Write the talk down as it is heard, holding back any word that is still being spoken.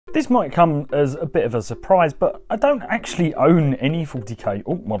This might come as a bit of a surprise, but I don't actually own any 40k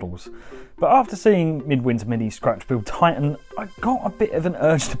Alt models. But after seeing Midwinter Mini's Scratch Build Titan, I got a bit of an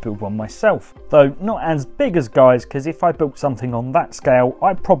urge to build one myself. Though not as big as Guy's, because if I built something on that scale,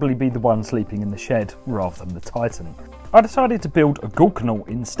 I'd probably be the one sleeping in the shed rather than the Titan. I decided to build a gorkanaut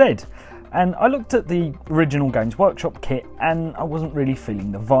instead. And I looked at the original Games Workshop kit and I wasn't really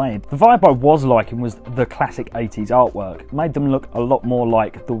feeling the vibe. The vibe I was liking was the classic 80s artwork. It made them look a lot more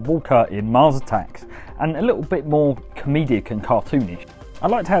like the Walker in Mars Attacks and a little bit more comedic and cartoonish. I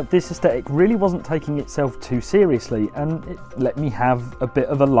liked how this aesthetic really wasn't taking itself too seriously and it let me have a bit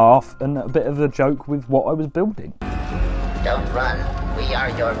of a laugh and a bit of a joke with what I was building. Don't run, we are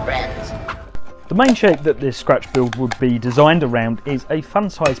your friends. The main shape that this scratch build would be designed around is a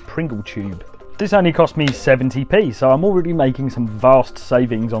fun-sized Pringle tube. This only cost me 70p, so I'm already making some vast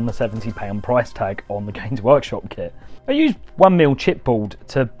savings on the £70 price tag on the Games Workshop kit. I used 1mm chipboard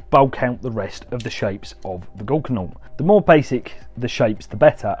to bulk out the rest of the shapes of the gorkanaut. The more basic the shapes the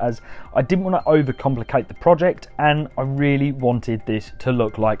better, as I didn't want to overcomplicate the project and I really wanted this to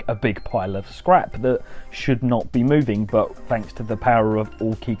look like a big pile of scrap that should not be moving, but thanks to the power of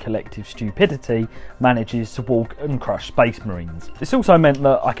Orky collective stupidity manages to walk and crush space marines. This also meant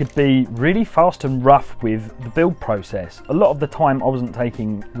that I could be really fast and rough with the build process. A lot of the time I wasn't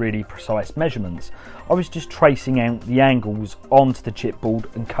taking really precise measurements, I was just tracing out the angles onto the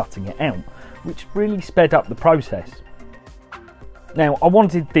chipboard and cutting it out, which really sped up the process. Now, I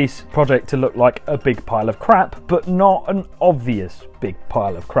wanted this project to look like a big pile of crap, but not an obvious big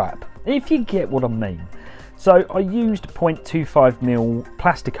pile of crap, if you get what I mean. So I used 0.25mm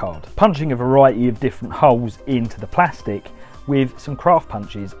plastic card, punching a variety of different holes into the plastic with some craft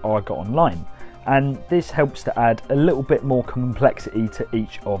punches I got online. And this helps to add a little bit more complexity to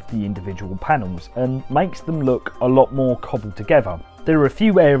each of the individual panels and makes them look a lot more cobbled together. There are a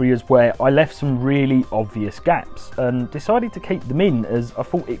few areas where I left some really obvious gaps and decided to keep them in as I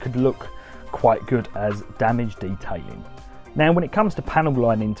thought it could look quite good as damage detailing. Now when it comes to panel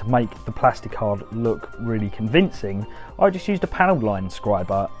lining to make the plastic card look really convincing, I just used a panel line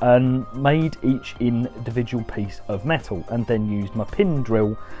scriber and made each individual piece of metal and then used my pin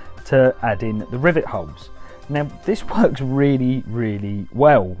drill to add in the rivet holes. Now this works really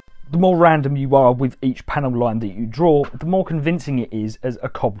well. The more random you are with each panel line that you draw, the more convincing it is as a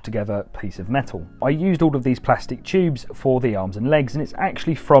cobbled together piece of metal. I used all of these plastic tubes for the arms and legs, and it's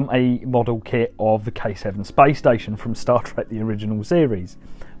actually from a model kit of the K7 space station from Star Trek the original series.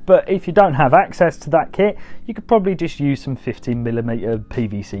 But if you don't have access to that kit, you could probably just use some 15mm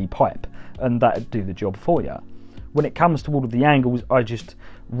PVC pipe and that'd do the job for you. When it comes to all of the angles, I just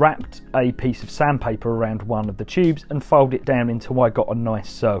wrapped a piece of sandpaper around one of the tubes and filed it down until I got a nice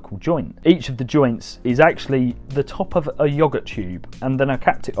circle joint. Each of the joints is actually the top of a yogurt tube, and then I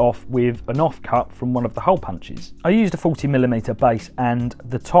capped it off with an offcut from one of the hole punches. I used a 40mm base and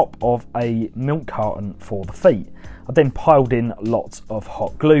the top of a milk carton for the feet. I then piled in lots of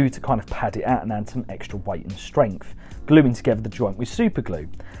hot glue to kind of pad it out and add some extra weight and strength, gluing together the joint with super glue.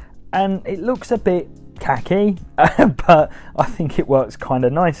 And it looks a bit tacky, but I think it works kind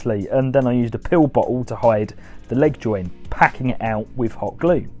of nicely. And then I used a pill bottle to hide the leg joint, packing it out with hot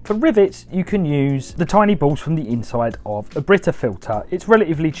glue. For rivets, you can use the tiny balls from the inside of a Brita filter. It's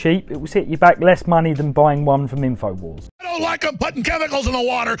relatively cheap. It will set you back less money than buying one from InfoWars. I don't like them putting chemicals in the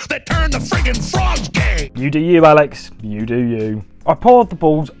water that turn the friggin' frogs gay. You do you, Alex. You do you. I poured the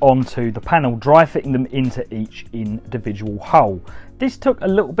balls onto the panel, dry fitting them into each individual hole. This took a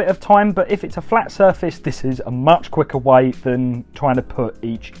little bit of time, but if it's a flat surface, this is a much quicker way than trying to put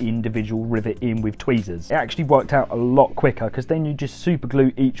each individual rivet in with tweezers. It actually worked out a lot quicker because then you just super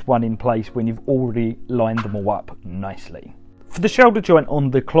glue each one in place when you've already lined them all up nicely. For the shoulder joint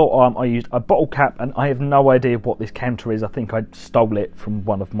on the claw arm, I used a bottle cap, and I have no idea what this counter is. I think I stole it from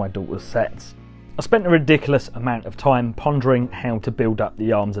one of my daughter's sets. I spent a ridiculous amount of time pondering how to build up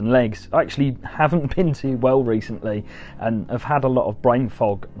the arms and legs. I actually haven't been too well recently and have had a lot of brain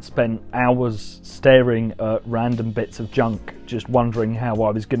fog and spent hours staring at random bits of junk, just wondering how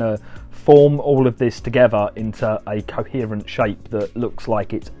I was going to form all of this together into a coherent shape that looks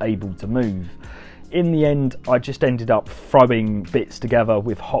like it's able to move. In the end, I just ended up throwing bits together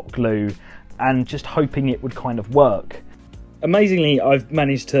with hot glue and just hoping it would kind of work. Amazingly, I've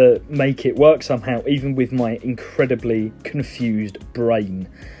managed to make it work somehow, even with my incredibly confused brain.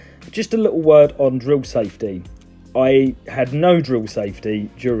 Just a little word on drill safety. I had no drill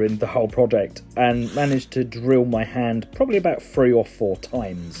safety during the whole project and managed to drill my hand probably about 3 or 4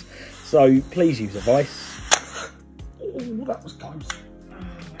 times. So please use a vice. Oh, that was close.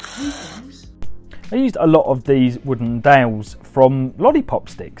 I used a lot of these wooden dowels from lollipop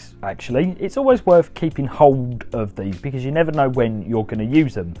sticks, actually. It's always worth keeping hold of these because you never know when you're going to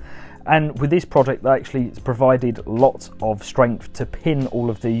use them. And with this project, they actually provided lots of strength to pin all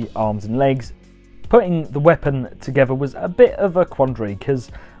of the arms and legs. Putting the weapon together was a bit of a quandary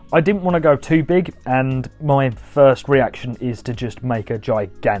because I didn't want to go too big, and my first reaction is to just make a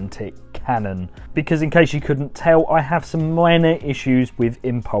gigantic cannon. Because in case you couldn't tell, I have some minor issues with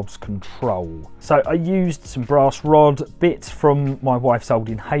impulse control. So I used some brass rod, bits from my wife's old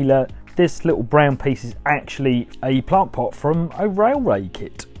inhaler. This little brown piece is actually a plant pot from a railway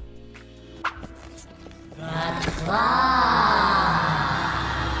kit.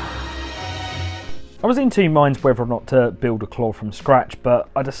 I was in two minds whether or not to build a claw from scratch, but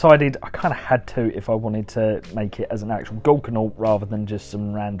I decided I kind of had to if I wanted to make it as an actual gorkanaut rather than just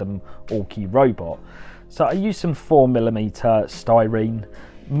some random orky robot. So I used some 4mm styrene,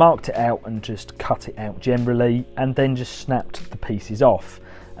 marked it out and just cut it out generally, and then just snapped the pieces off,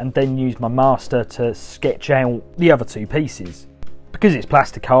 and then used my master to sketch out the other two pieces. Because it's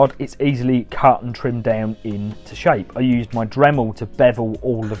plasticard, it's easily cut and trimmed down into shape. I used my Dremel to bevel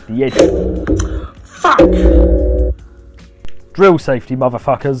all of the edges. Fuck! Drill safety,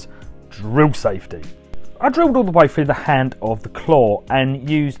 motherfuckers. Drill safety. I drilled all the way through the hand of the claw and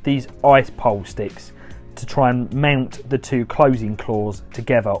used these ice pole sticks to try and mount the two closing claws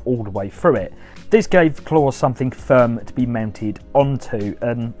together all the way through it. This gave the claws something firm to be mounted onto,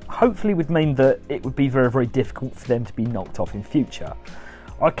 and hopefully would mean that it would be very, very difficult for them to be knocked off in future.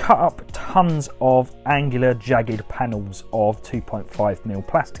 I cut up tons of angular jagged panels of 2.5mm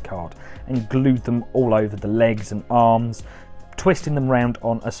plasticard and glued them all over the legs and arms, twisting them round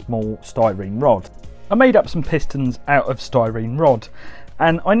on a small styrene rod. I made up some pistons out of styrene rod,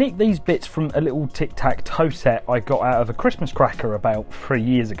 and I nicked these bits from a little tic-tac-toe set I got out of a Christmas cracker about 3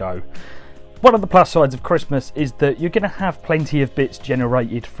 years ago. One of the plus sides of Christmas is that you're going to have plenty of bits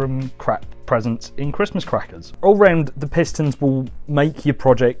generated from crap presents in Christmas crackers. All round, the pistons will make your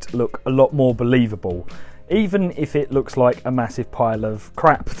project look a lot more believable, even if it looks like a massive pile of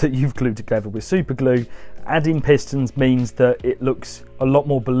crap that you've glued together with super glue. Adding pistons means that it looks a lot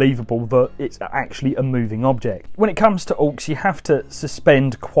more believable that it's actually a moving object. When it comes to orcs, you have to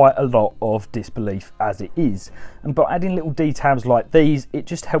suspend quite a lot of disbelief as it is, and by adding little details like these, it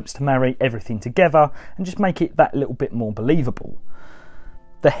just helps to marry everything together and just make it that little bit more believable.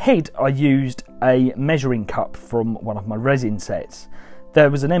 The head, I used a measuring cup from one of my resin sets. There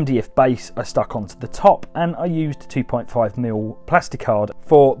was an MDF base I stuck onto the top, and I used 2.5mm plasticard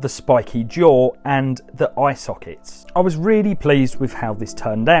for the spiky jaw and the eye sockets. I was really pleased with how this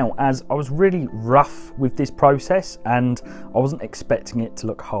turned out, as I was really rough with this process and I wasn't expecting it to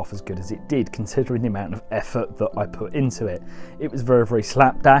look half as good as it did, considering the amount of effort that I put into it. It was very, very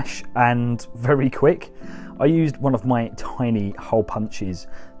slapdash and very quick. I used one of my tiny hole punches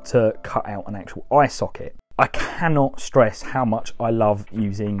to cut out an actual eye socket. I cannot stress how much I love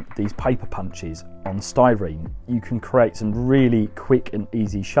using these paper punches on styrene. You can create some really quick and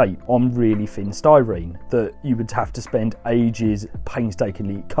easy shape on really thin styrene that you would have to spend ages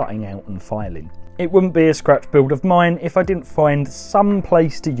painstakingly cutting out and filing. It wouldn't be a scratch build of mine if I didn't find some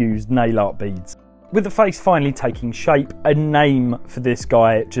place to use nail art beads. With the face finally taking shape, a name for this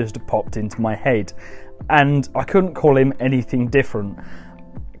guy just popped into my head, and I couldn't call him anything different,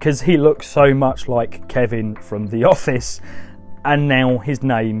 because he looks so much like Kevin from The Office, and now his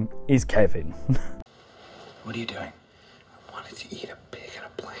name is Kevin. What are you doing? I wanted to eat a pig in a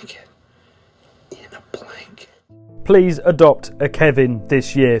blanket. In a blanket. Please adopt a Kevin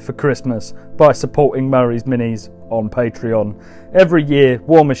this year for Christmas by supporting Murray's Minis on Patreon. Every year,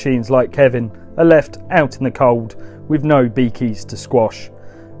 war machines like Kevin are left out in the cold with no beakies to squash.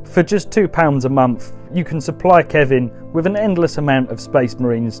 For just £2 a month, you can supply Kevin with an endless amount of Space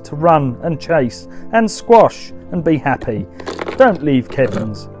Marines to run and chase and squash and be happy. Don't leave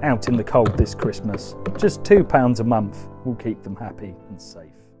Kevins out in the cold this Christmas. Just £2 a month will keep them happy and safe.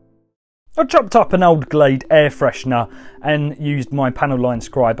 I chopped up an old Glade air freshener and used my panel line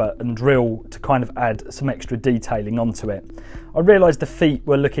scriber and drill to kind of add some extra detailing onto it. I realised the feet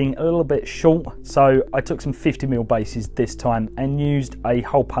were looking a little bit short, so I took some 50mm bases this time and used a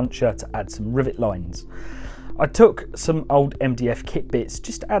hole puncher to add some rivet lines. I took some old MDF kit bits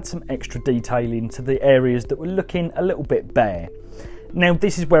just to add some extra detailing to the areas that were looking a little bit bare. Now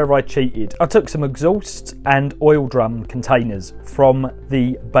this is where I cheated. I took some exhausts and oil drum containers from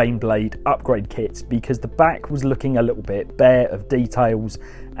the Baneblade upgrade kits because the back was looking a little bit bare of details,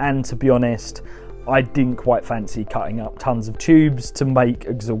 and to be honest, I didn't quite fancy cutting up tons of tubes to make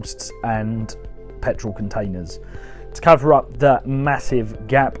exhausts and petrol containers. To cover up that massive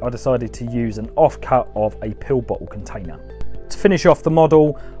gap, I decided to use an offcut of a pill bottle container. To finish off the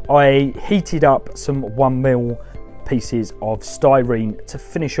model, I heated up some 1mm pieces of styrene to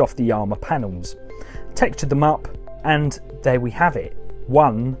finish off the armour panels. Textured them up, and there we have it.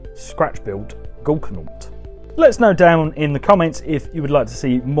 One scratch build gorkanaut. Let us know down in the comments if you would like to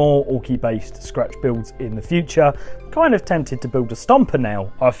see more Orky based scratch builds in the future. I'm kind of tempted to build a stomper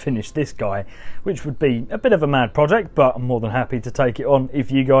now I've finished this guy, which would be a bit of a mad project, but I'm more than happy to take it on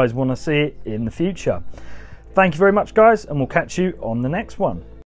if you guys want to see it in the future. Thank you very much guys, and we'll catch you on the next one.